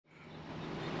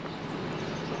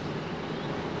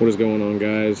What is going on,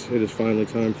 guys? It is finally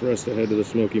time for us to head to the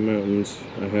Smoky Mountains.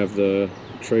 I have the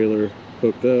trailer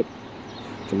hooked up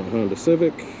to my Honda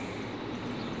Civic.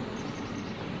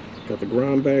 Got the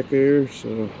Grom back there,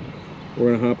 so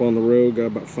we're gonna hop on the road. Got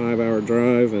about a 5-hour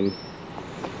drive, and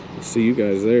we'll see you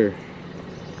guys there.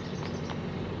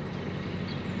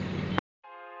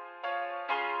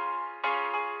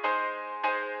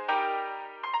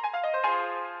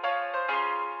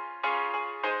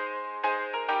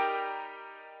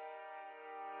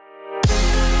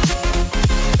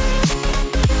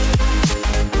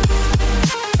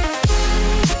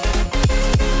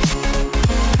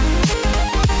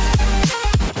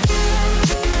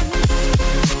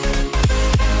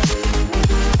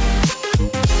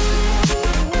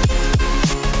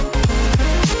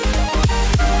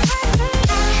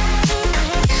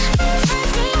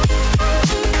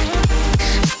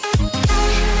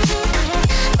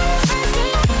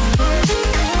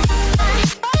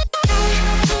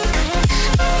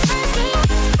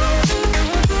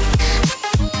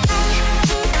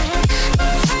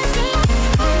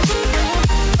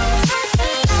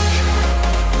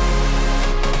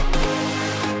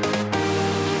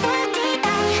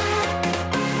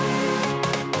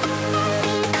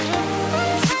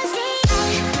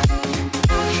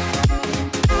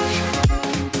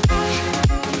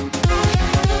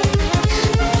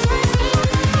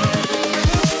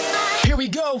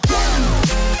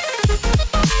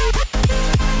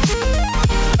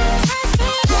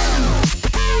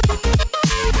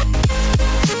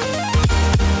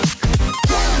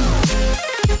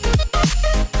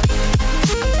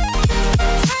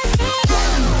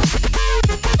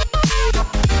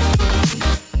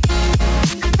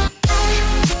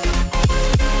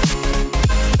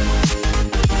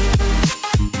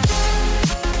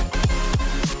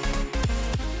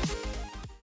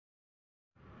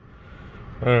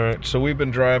 Alright, so we've been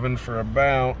driving for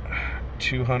about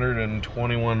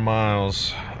 221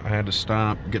 miles. I had to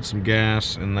stop, get some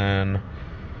gas, and then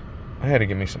I had to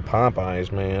get me some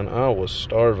Popeyes, man. I was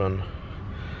starving.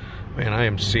 Man, I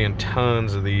am seeing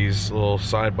tons of these little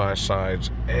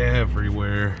side-by-sides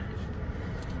everywhere.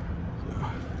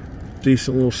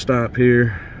 Decent little stop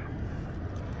here.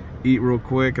 Eat real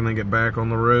quick and then get back on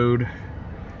the road.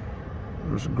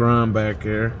 There's a Grom back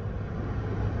there.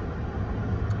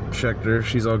 Checked her,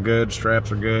 she's all good,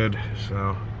 straps are good,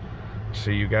 so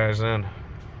see you guys then.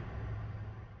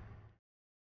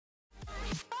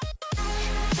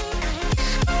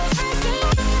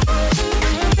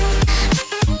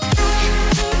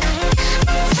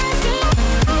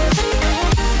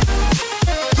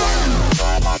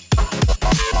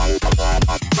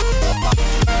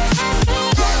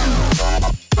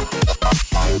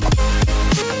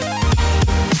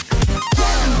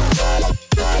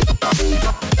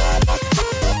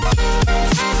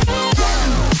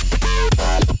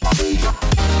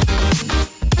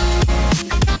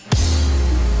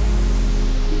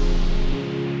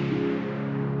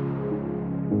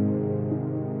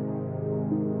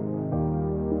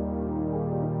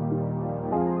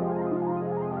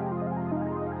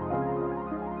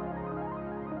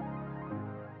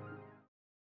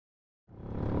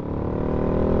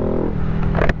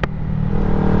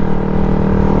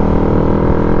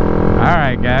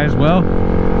 Guys, well,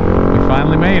 we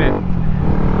finally made it.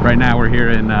 Right now we're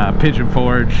here in Pigeon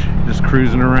Forge, just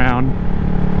cruising around,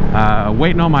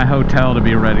 waiting on my hotel to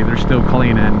be ready. They're still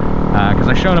cleaning because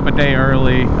I showed up a day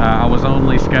early. I was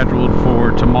only scheduled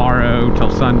for tomorrow till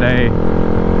Sunday,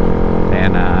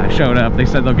 and I showed up. They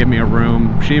said they'll give me a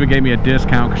room. She even gave me a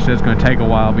discount because she said it's going to take a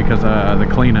while because of the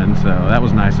cleaning, so that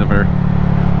was nice of her.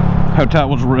 Hotel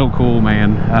was real cool,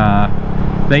 man.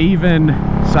 They even,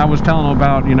 so I was telling them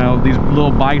about, you know, these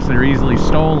little bikes that are easily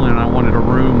stolen, and I wanted a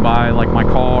room by like my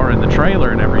car and the trailer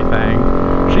and everything.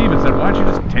 She even said, why don't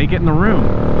you just take it in the room?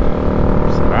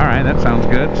 I said, all right, that sounds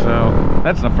good. So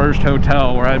that's the first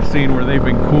hotel where I've seen where they've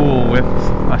been cool with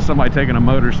somebody taking a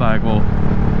motorcycle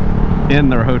in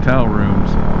their hotel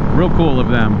rooms. Real cool of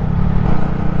them.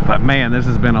 But man, this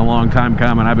has been a long time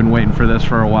coming. I've been waiting for this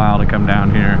for a while to come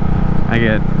down here. I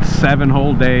get 7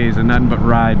 whole days and nothing but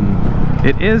riding.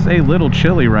 It is a little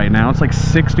chilly right now. It's like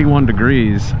 61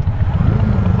 degrees.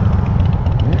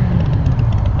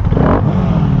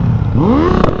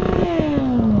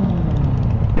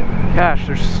 Gosh,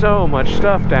 there's so much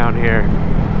stuff down here.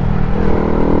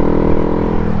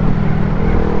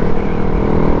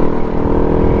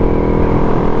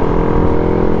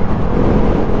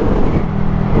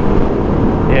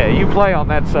 Yeah, you play on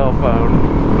that cell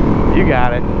phone. You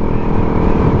got it.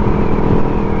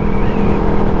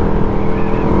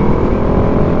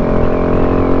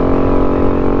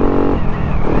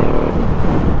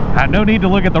 no need to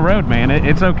look at the road, man.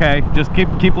 It's okay. Just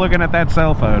keep looking at that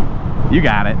cell phone. You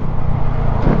got it.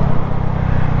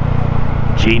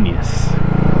 Genius.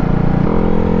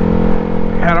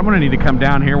 God, I'm gonna need to come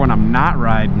down here when I'm not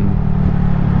riding.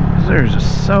 There's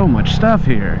just so much stuff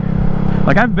here.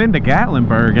 Like, I've been to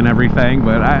Gatlinburg and everything,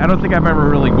 but I don't think I've ever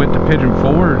really went to Pigeon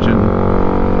Forge and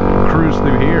cruised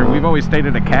through here. We've always stayed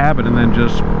at a cabin and then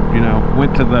just, you know,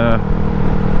 went to the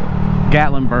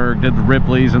Gatlinburg, did the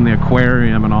Ripley's and the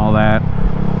aquarium and all that.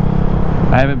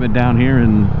 I haven't been down here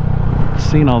and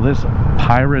seen all this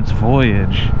Pirate's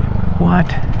Voyage.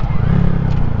 What?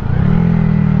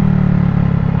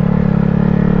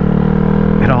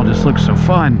 It all just looks so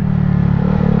fun.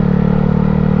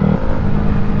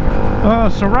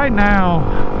 So right now,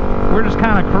 we're just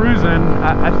kind of cruising.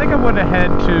 I think I'm going to head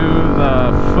to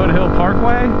the Foothill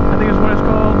Parkway, I think is what it's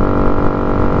called.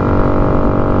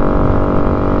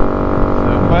 So,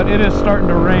 but it is starting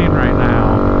to rain right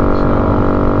now,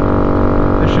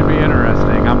 so this should be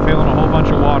interesting. I'm feeling a whole bunch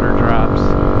of water drops.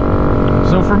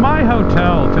 So from my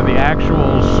hotel to the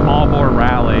actual small bore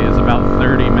rally is about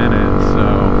 30 minutes,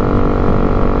 so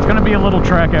it's going to be a little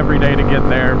trek every day to get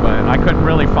there, but I couldn't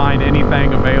really find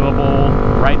anything available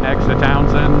right next to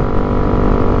Townsend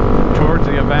towards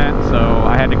the event, so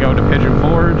I had to go to Pigeon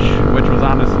Forge, which was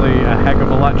honestly a heck of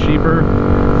a lot cheaper.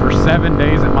 For 7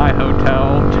 days at my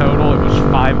hotel, total, it was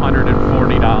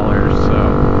 $540, so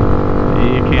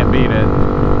you can't beat it.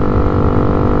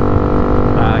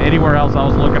 Anywhere else I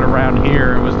was looking around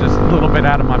here, it was just a little bit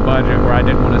out of my budget where I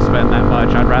didn't want to spend that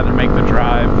much. I'd rather make the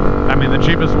drive. I mean, the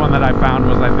cheapest one that I found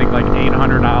was, I think, like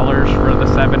 $800 for the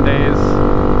 7 days.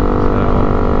 So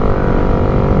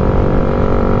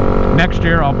next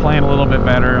year I'll plan a little bit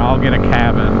better. I'll get a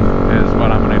cabin is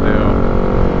what I'm going to do.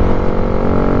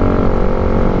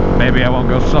 Maybe I won't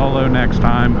go solo next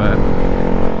time, but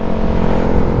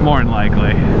more than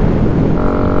likely.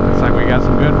 Looks like we got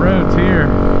some good roads here.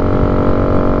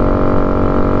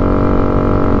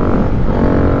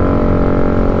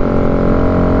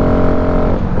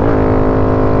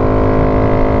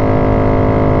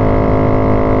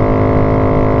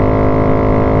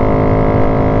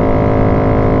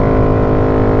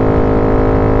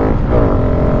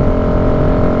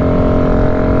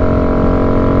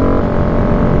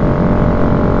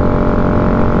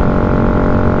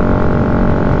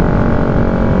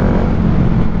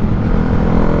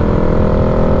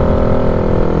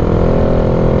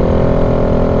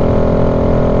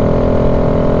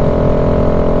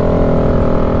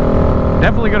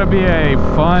 Definitely going to be a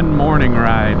fun morning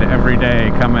ride every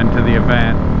day coming to the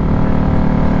event.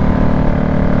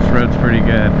 This road's pretty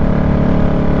good.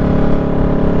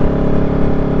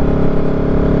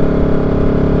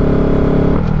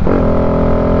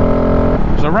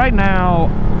 So right now,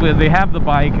 they have the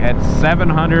bike at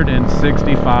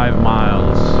 765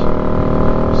 miles.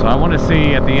 So I want to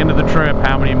see at the end of the trip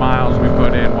how many miles we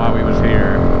put in while we was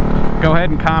here. Go ahead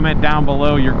and comment down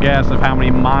below your guess of how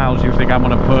many miles you think I'm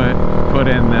going to put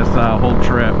in this whole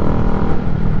trip.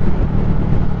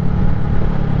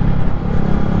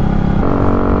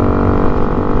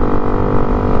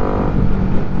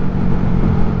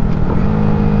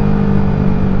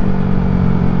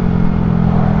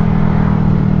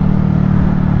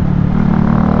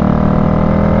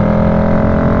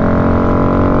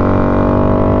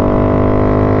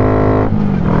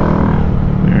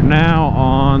 We're now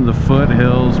on the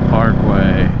Foothill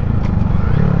Parkway.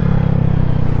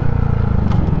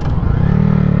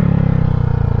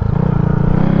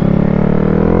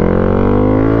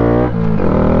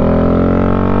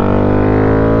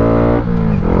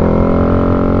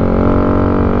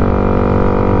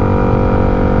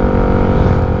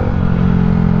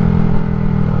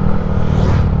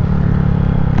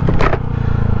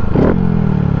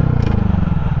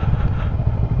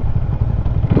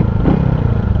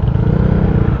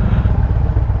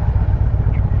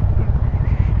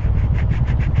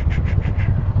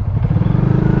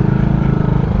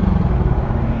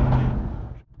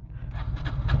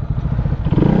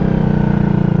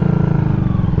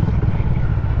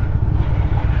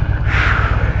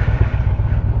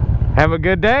 Have a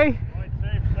good day? Quite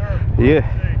safe, sir. Yeah.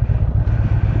 Safe.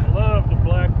 Love the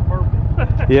black purple.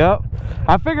 Yep.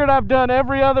 I figured I've done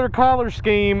every other color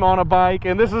scheme on a bike,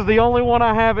 and this is the only one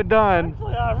I haven't done.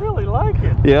 Actually, I really like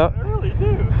it. Yep. I really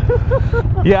do.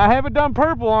 Yeah, I haven't done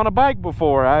purple on a bike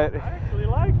before. I actually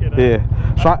like it. Yeah.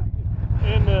 So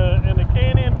and the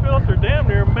Can-In filter damn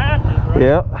near matches, right?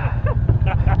 Yep.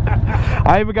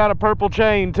 I even got a purple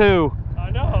chain too.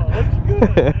 I know. Looks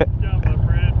good. Good job, my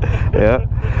friend. Yeah.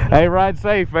 Hey, ride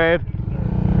safe, man.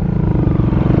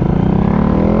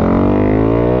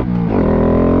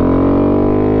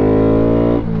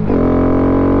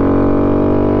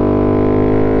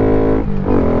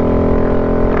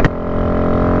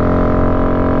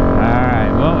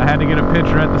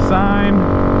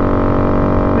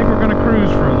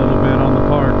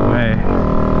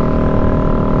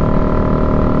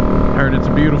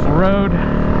 road.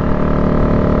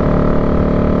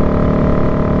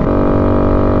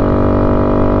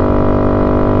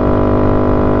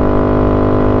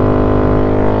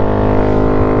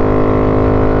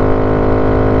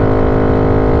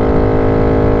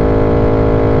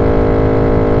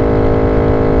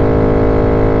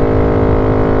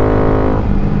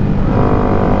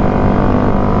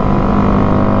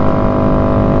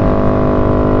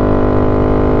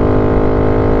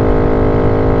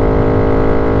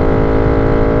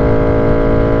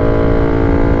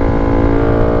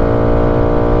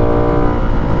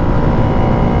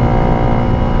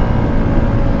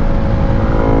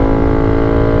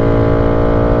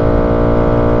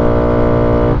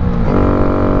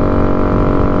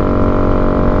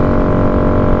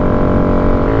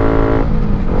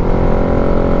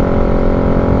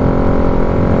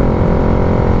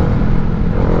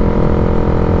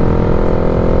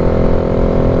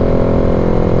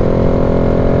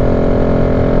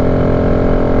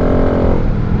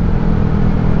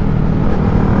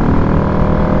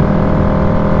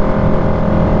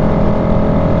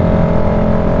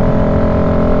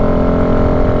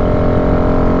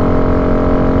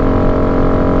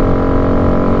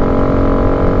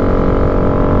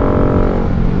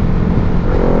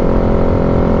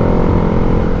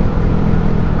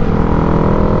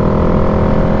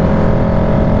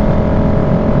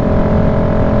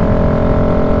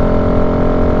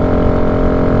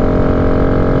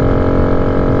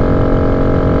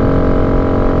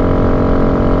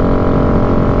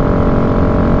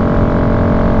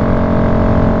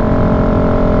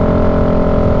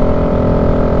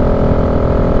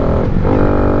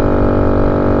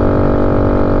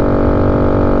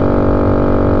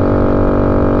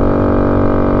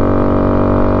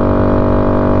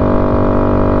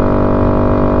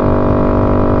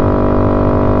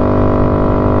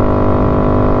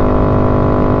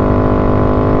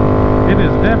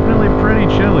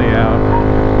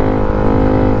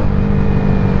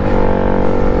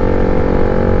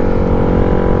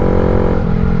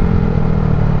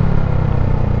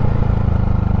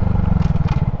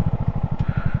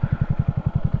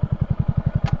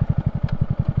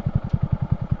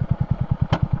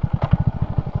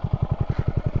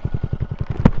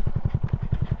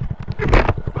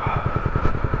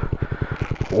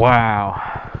 Wow,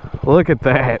 look at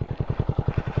that.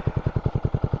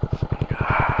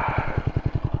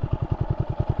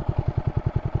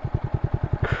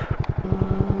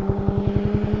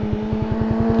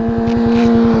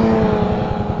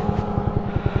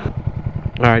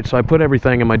 Alright, so I put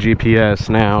everything in my GPS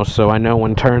now, so I know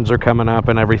when turns are coming up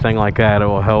and everything like that. It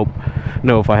will help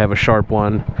know if I have a sharp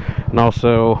one. And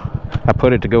also, I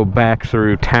put it to go back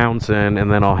through Townsend,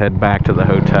 and then I'll head back to the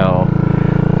hotel.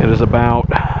 It is about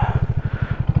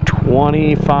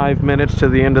 25 minutes to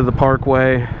the end of the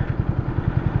parkway.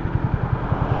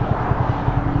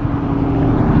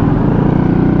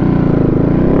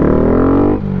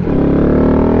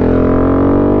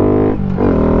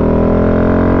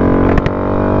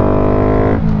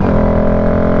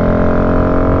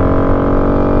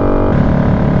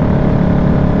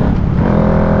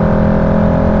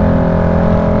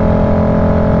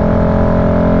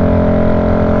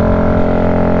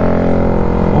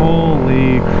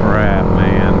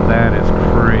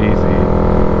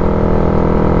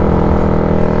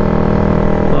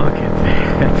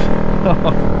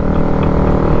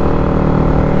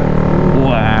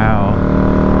 Wow.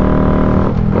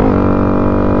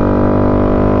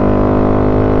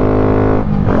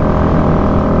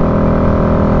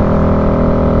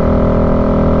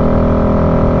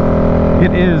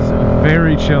 It is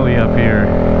very chilly up here.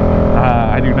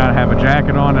 I do not have a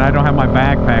jacket on, and I don't have my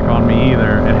backpack on me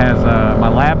either. It has my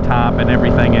laptop and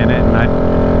everything in it, and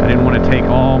I didn't want to take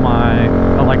all my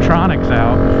electronics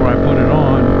out before I put it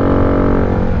on.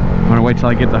 I'm gonna wait till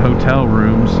I get the hotel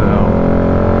room, so.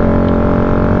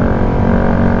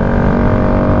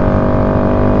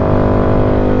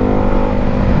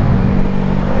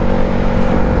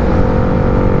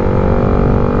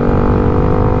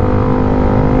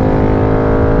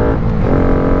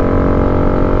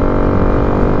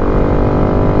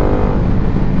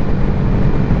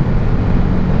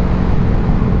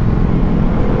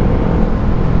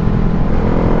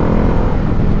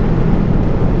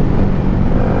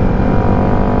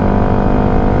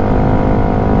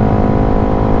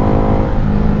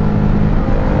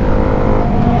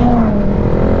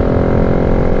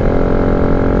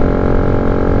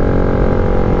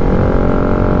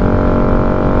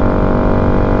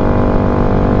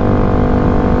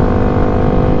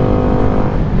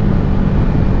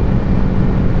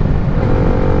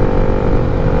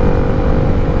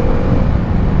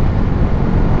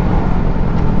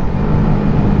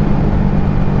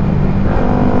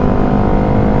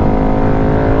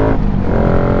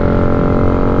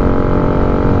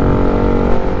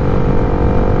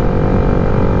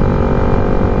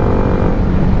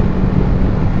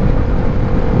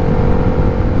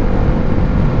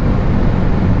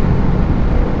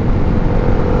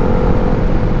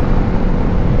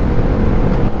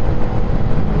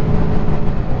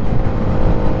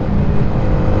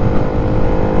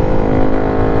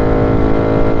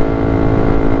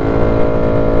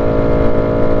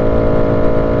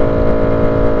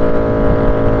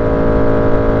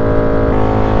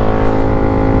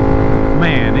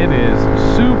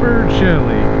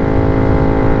 chilly.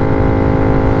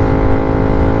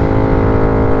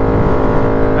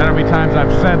 I don't know how many times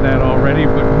I've said that already,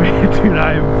 but man, dude,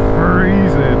 I am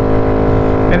freezing.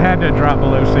 It had to drop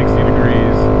below 60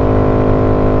 degrees.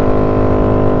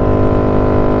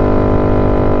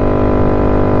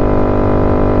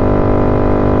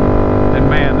 And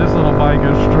man, this little bike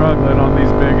is struggling on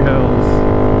these big hills.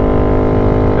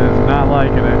 It is not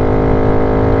liking it.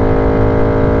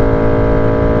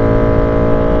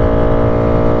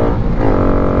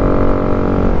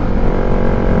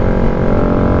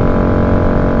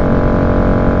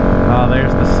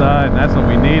 That's what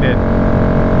we needed.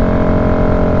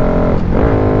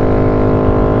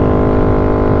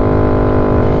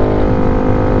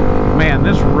 Man,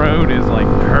 this road is like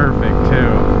perfect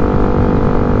too.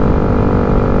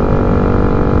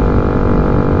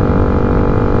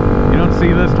 You don't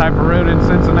see this type of road in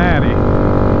Cincinnati.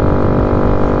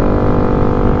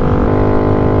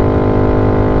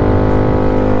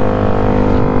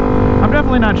 I'm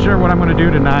definitely not sure what I'm going to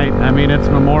do tonight. I mean, it's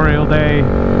Memorial Day.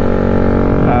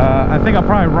 I think I'll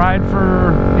probably ride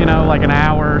for, you know, like an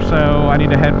hour or so. I need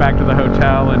to head back to the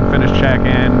hotel and finish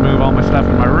check-in, move all my stuff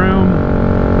in my room.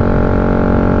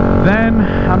 Then,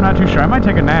 I'm not too sure. I might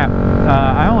take a nap.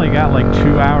 I only got like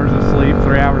 2 hours of sleep,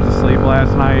 3 hours of sleep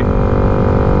last night.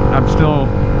 I'm still,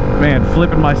 man,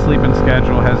 flipping my sleeping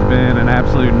schedule has been an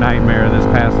absolute nightmare this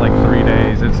past like 3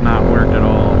 days. It's not worked at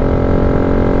all.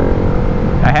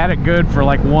 I had it good for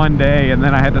like one day, and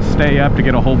then I had to stay up to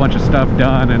get a whole bunch of stuff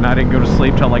done, and I didn't go to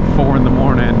sleep till like 4 in the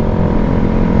morning.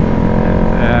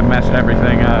 I messed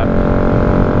everything up.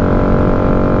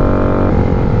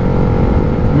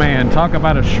 Man, talk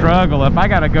about a struggle. If I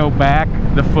gotta go back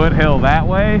the foothill that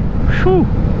way, whew,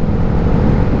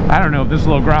 I don't know if this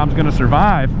little Grom's gonna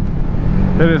survive.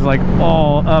 It is like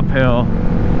all uphill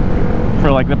for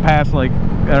like the past like,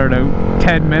 I don't know,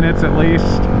 10 minutes at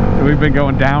least. We've been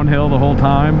going downhill the whole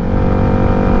time,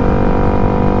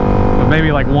 with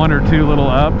maybe like 1 or 2 little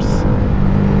ups.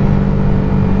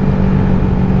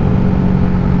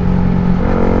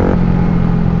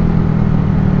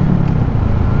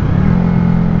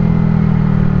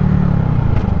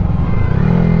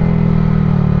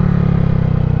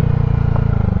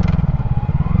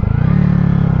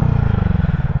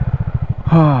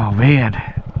 Oh man,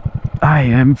 I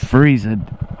am freezing.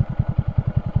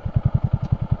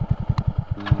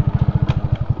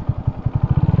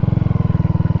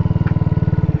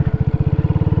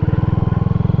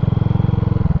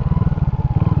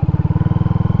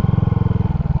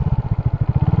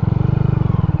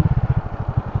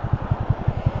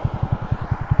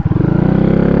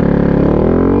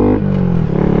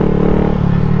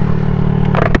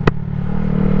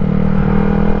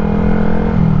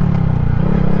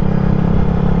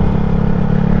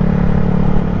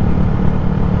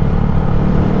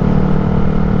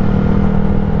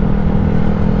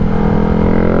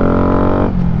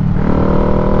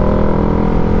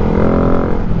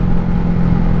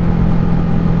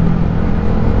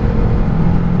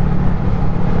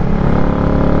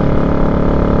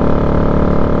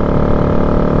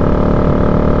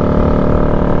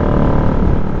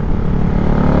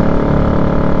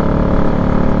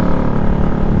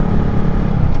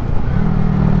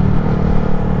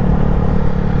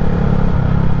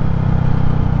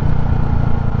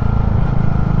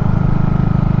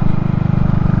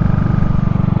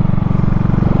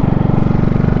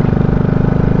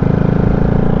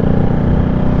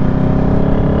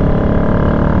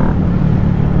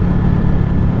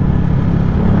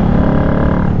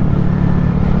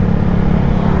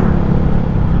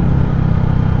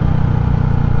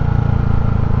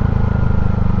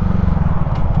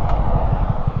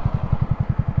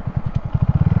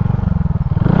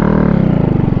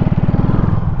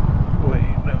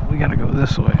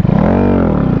 This way.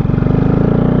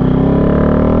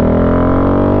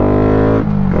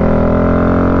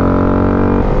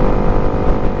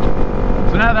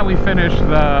 So now that we finished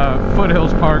the Foothill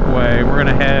Parkway, we're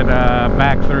gonna head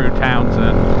back through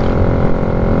Townsend.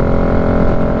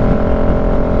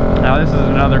 Now this is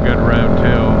another good road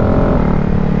too.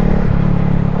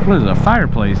 What is a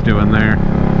fireplace doing there?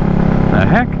 The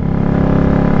heck?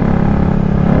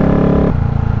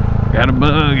 Got a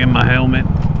bug in my helmet.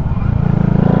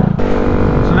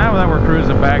 So now that we're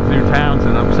cruising back through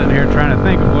Townsend, I'm sitting here trying to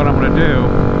think of what I'm going to do.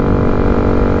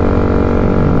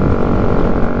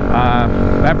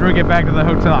 After we get back to the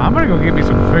hotel, I'm going to go get me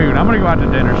some food. I'm going to go out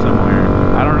to dinner somewhere.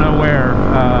 I don't know where.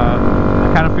 I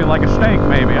kind of feel like a steak,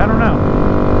 maybe. I don't know.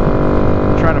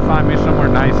 Try to find me somewhere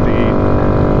nice to eat.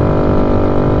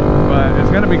 But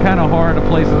it's going to be kind of hard to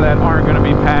places that aren't going to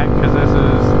be packed, because this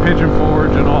is Pigeon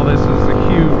Forge and all this is a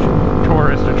huge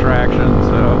tourist attraction,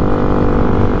 so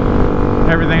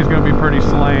everything's going to be pretty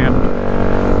slammed.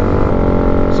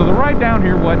 So the ride down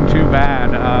here wasn't too bad.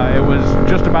 It was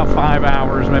just about 5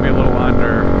 hours, maybe a little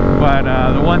under. But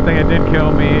the one thing that did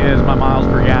kill me is my miles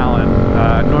per gallon.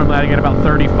 Normally I get about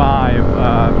 35.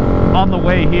 On the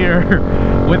way here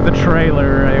with the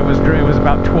trailer, it was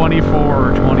about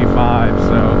 24 or 25.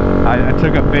 So I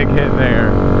took a big hit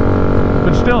there.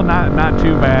 But still not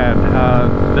too bad.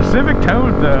 The Civic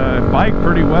towed the bike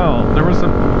pretty well. There was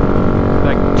some,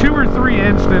 like 2 or 3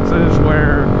 instances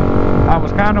where I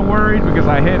was kind of worried because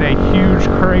I hit a huge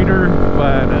crater,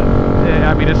 but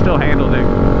I mean, it still handled it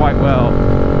quite well.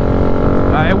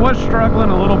 It was struggling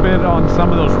a little bit on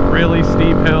some of those really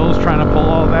steep hills trying to pull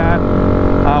all that.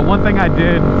 One thing I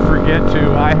did forget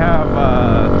to, I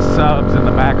have subs in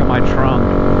the back of my trunk,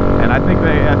 and I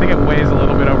think it weighs a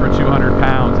little bit over 200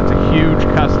 pounds. It's a huge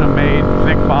custom-made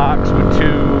thick box with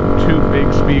two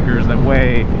big speakers that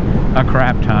weigh a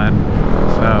crap ton.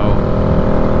 So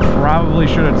probably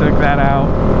should have took that out.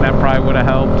 That probably would have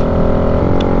helped.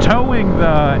 Towing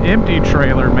the empty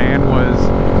trailer, man, was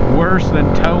worse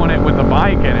than towing it with the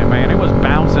bike in it, man. It was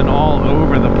bouncing all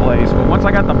over the place. But once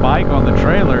I got the bike on the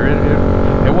trailer,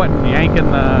 it wasn't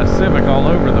yanking the Civic all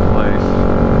over the place.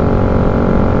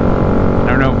 I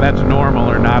don't know if that's normal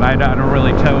or not. I don't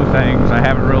really tow things. I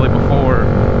haven't really before.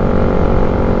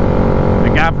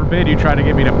 And God forbid you try to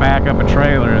get me to back up a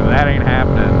trailer. That ain't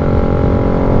happening.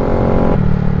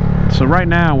 So right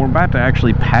now we're about to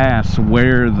actually pass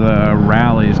where the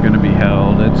rally is going to be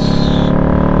held. It's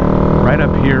right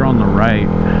up here on the right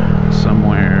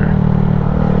somewhere.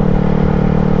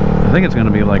 I think it's going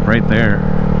to be like right there.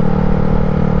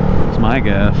 That's my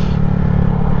guess.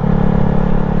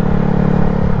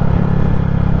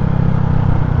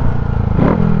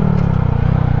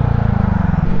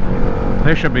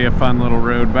 There should be a fun little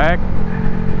road back.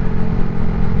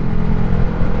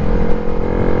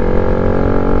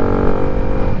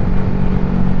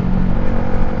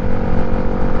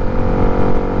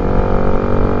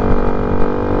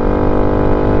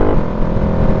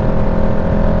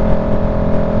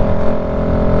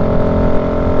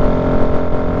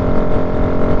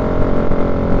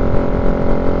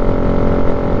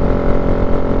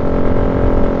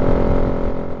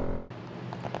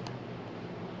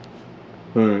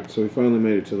 Alright, so we finally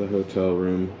made it to the hotel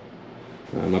room.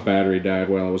 My battery died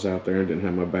while I was out there and didn't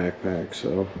have my backpack,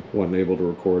 so wasn't able to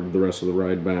record the rest of the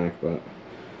ride back. But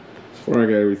before I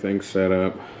got everything set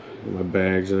up, my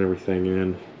bags and everything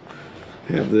in,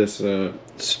 I have this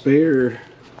spare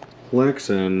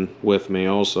Lexan with me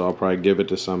also. I'll probably give it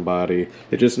to somebody.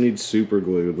 It just needs super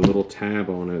glue. The little tab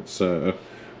on it's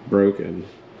broken.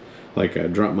 Like I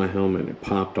dropped my helmet and it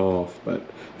popped off, but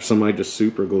if somebody just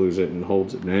super glues it and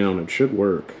holds it down, it should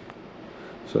work.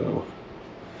 So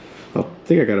I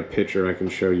think I got a picture I can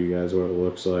show you guys what it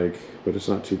looks like, but it's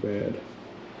not too bad.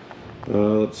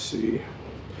 Let's see.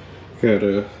 Got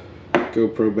a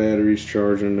GoPro batteries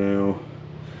charging now.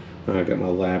 I got my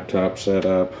laptop set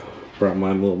up. Brought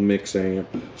my little mix amp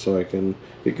so I can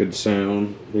get good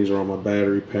sound. These are all my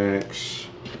battery packs.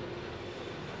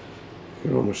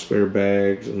 Got all my spare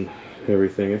bags and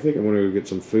everything. I think I'm gonna go get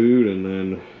some food and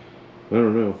then, I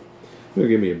don't know, I'm gonna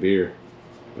give me a beer.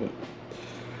 But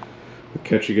I'll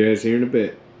catch you guys here in a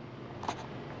bit.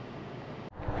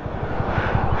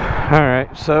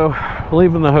 Alright, so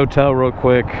leaving the hotel real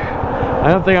quick.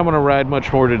 I don't think I'm gonna ride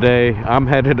much more today. I'm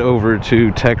headed over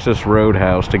to Texas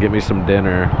Roadhouse to get me some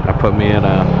dinner. I put me in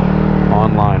a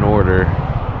online order.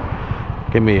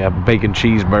 Give me a bacon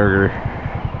cheeseburger.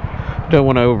 Don't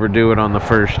want to overdo it on the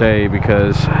first day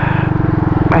because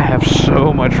I have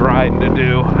so much riding to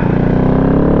do.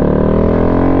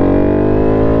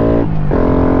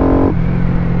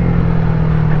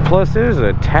 Plus, it is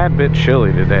a tad bit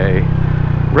chilly today.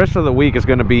 Rest of the week is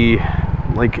going to be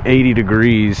like 80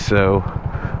 degrees, so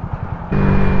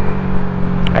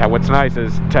yeah, what's nice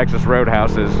is Texas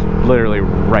Roadhouse is literally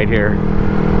right here.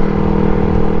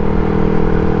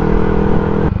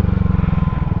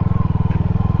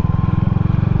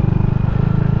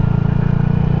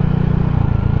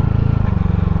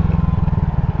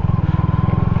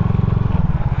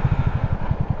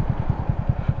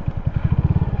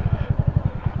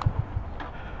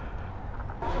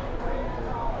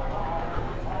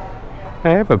 I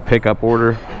have a pickup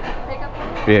order. Pickup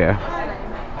order? Yeah.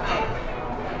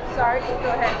 Sorry, go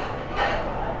ahead.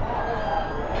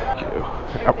 Thank you.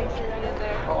 Everything's running in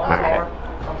there. Alright.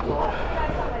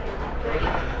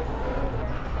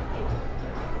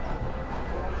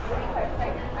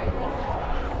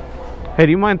 Hey,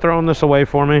 do you mind throwing this away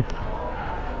for me?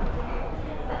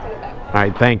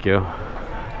 Alright, thank you.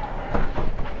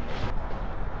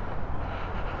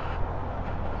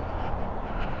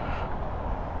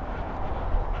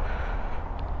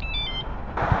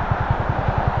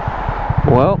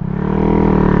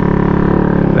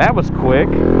 That was quick.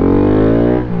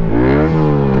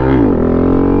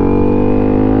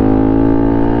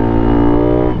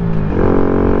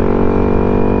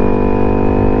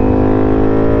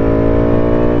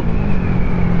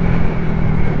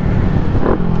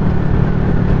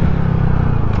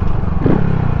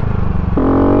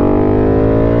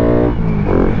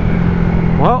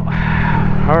 Well,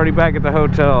 already back at the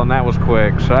hotel, and that was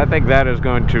quick. So I think that is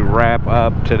going to wrap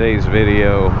up today's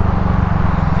video.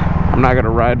 I'm not going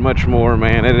to ride much more,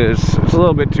 man. It's a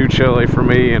little bit too chilly for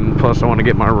me, and plus I want to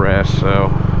get my rest. So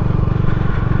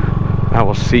I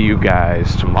will see you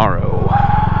guys tomorrow.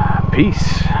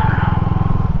 Peace.